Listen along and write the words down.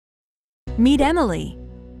Meet Emily.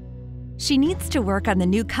 She needs to work on the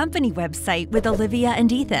new company website with Olivia and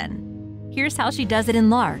Ethan. Here's how she does it in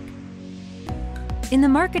Lark. In the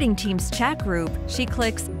marketing team's chat group, she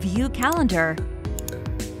clicks View Calendar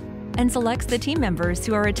and selects the team members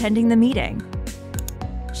who are attending the meeting.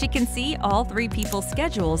 She can see all 3 people's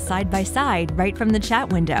schedules side by side right from the chat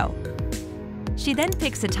window. She then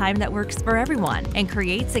picks a time that works for everyone and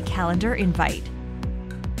creates a calendar invite.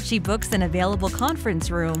 She books an available conference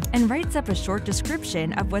room and writes up a short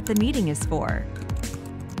description of what the meeting is for.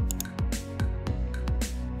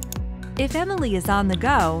 If Emily is on the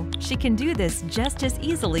go, she can do this just as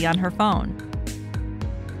easily on her phone.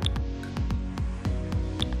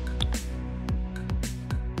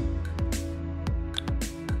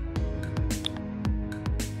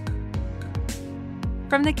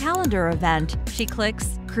 From the calendar event, she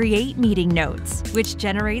clicks Create Meeting Notes, which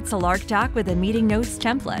generates a Lark doc with a meeting notes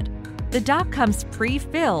template. The doc comes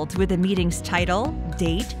pre-filled with the meeting's title,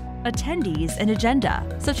 date, attendees, and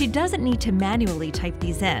agenda, so she doesn't need to manually type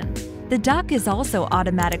these in. The doc is also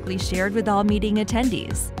automatically shared with all meeting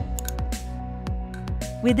attendees.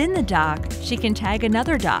 Within the doc, she can tag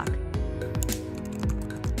another doc,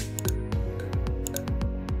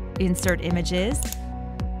 insert images,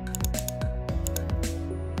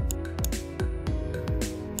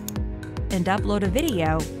 and upload a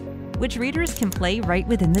video, which readers can play right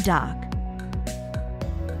within the doc.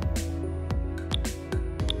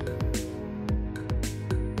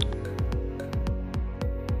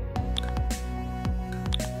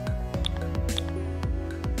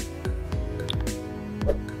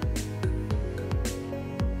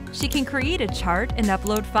 She can create a chart and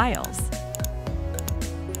upload files.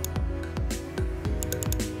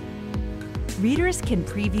 Readers can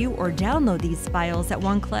preview or download these files at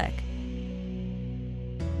one click.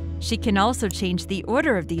 She can also change the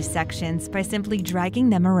order of these sections by simply dragging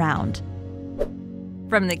them around.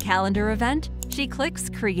 From the calendar event, she clicks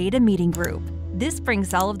Create a Meeting Group. This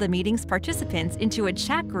brings all of the meeting's participants into a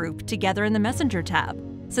chat group together in the Messenger tab,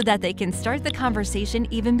 so that they can start the conversation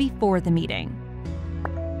even before the meeting.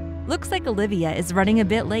 Looks like Olivia is running a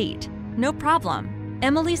bit late. No problem.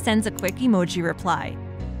 Emily sends a quick emoji reply.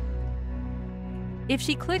 If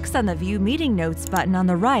she clicks on the View Meeting Notes button on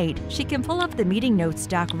the right, she can pull up the meeting notes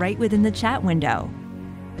doc right within the chat window.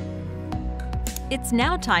 It's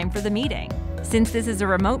now time for the meeting. Since this is a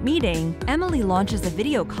remote meeting, Emily launches a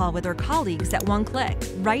video call with her colleagues at one click,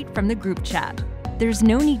 right from the group chat. There's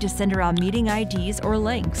no need to send around meeting IDs or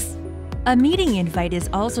links. A meeting invite is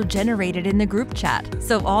also generated in the group chat,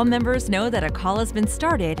 so all members know that a call has been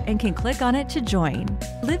started and can click on it to join.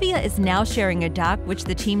 Olivia is now sharing a doc which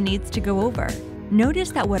the team needs to go over.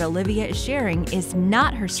 Notice that what Olivia is sharing is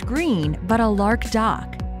not her screen, but a Lark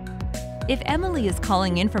doc. If Emily is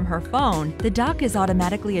calling in from her phone, the doc is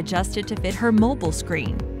automatically adjusted to fit her mobile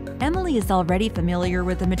screen. Emily is already familiar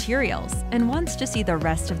with the materials and wants to see the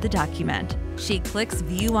rest of the document. She clicks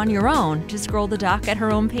View on your own to scroll the doc at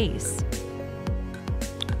her own pace.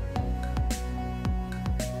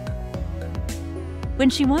 When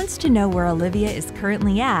she wants to know where Olivia is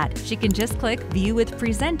currently at, she can just click View with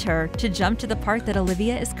Presenter to jump to the part that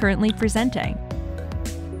Olivia is currently presenting.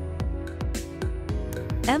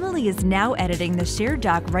 Emily is now editing the shared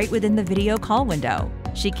doc right within the video call window.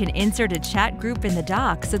 She can insert a chat group in the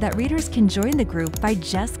doc so that readers can join the group by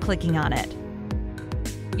just clicking on it.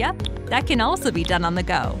 Yep, that can also be done on the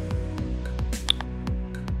go.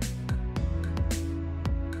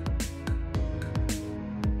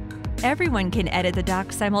 Everyone can edit the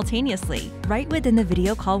doc simultaneously, right within the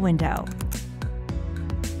video call window.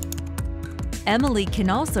 Emily can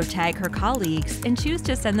also tag her colleagues and choose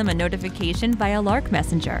to send them a notification via Lark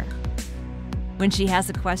Messenger. When she has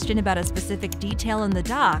a question about a specific detail in the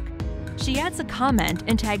doc, she adds a comment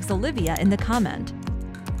and tags Olivia in the comment.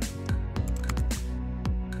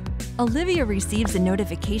 Olivia receives a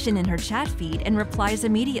notification in her chat feed and replies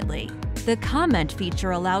immediately. The comment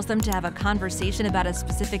feature allows them to have a conversation about a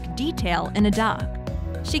specific detail in a doc.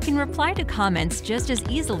 She can reply to comments just as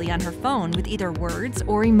easily on her phone with either words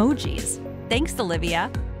or emojis. Thanks,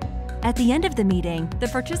 Olivia! At the end of the meeting, the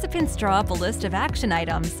participants draw up a list of action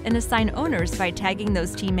items and assign owners by tagging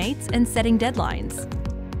those teammates and setting deadlines.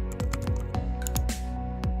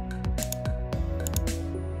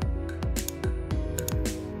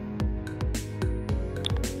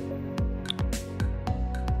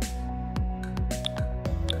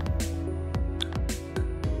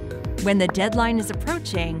 When the deadline is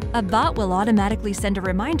approaching, a bot will automatically send a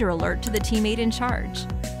reminder alert to the teammate in charge.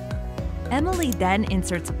 Emily then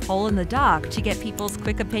inserts a poll in the doc to get people's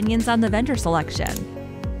quick opinions on the vendor selection.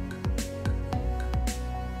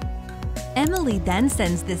 Emily then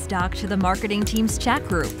sends this doc to the marketing team's chat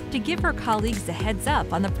group to give her colleagues a heads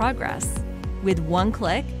up on the progress. With one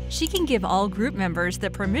click, she can give all group members the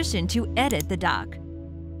permission to edit the doc.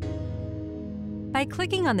 By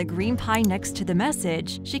clicking on the green pie next to the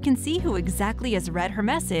message, she can see who exactly has read her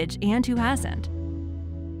message and who hasn't.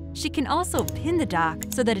 She can also pin the doc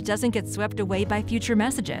so that it doesn't get swept away by future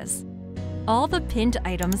messages. All the pinned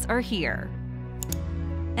items are here.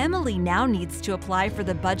 Emily now needs to apply for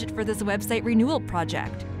the budget for this website renewal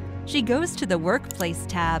project. She goes to the Workplace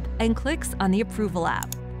tab and clicks on the Approval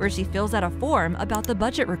app, where she fills out a form about the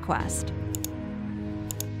budget request.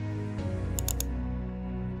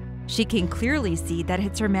 She can clearly see that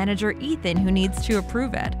it's her manager Ethan who needs to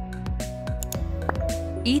approve it.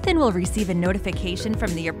 Ethan will receive a notification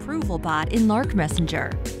from the approval bot in Lark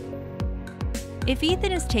Messenger. If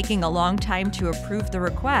Ethan is taking a long time to approve the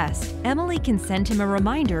request, Emily can send him a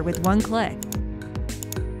reminder with one click.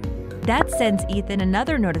 That sends Ethan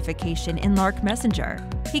another notification in Lark Messenger.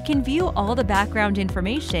 He can view all the background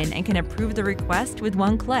information and can approve the request with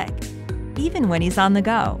one click, even when he's on the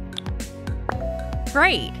go.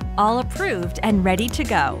 Great! All approved and ready to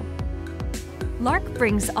go. Lark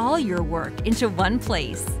brings all your work into one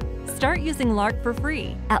place. Start using Lark for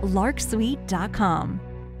free at larksuite.com.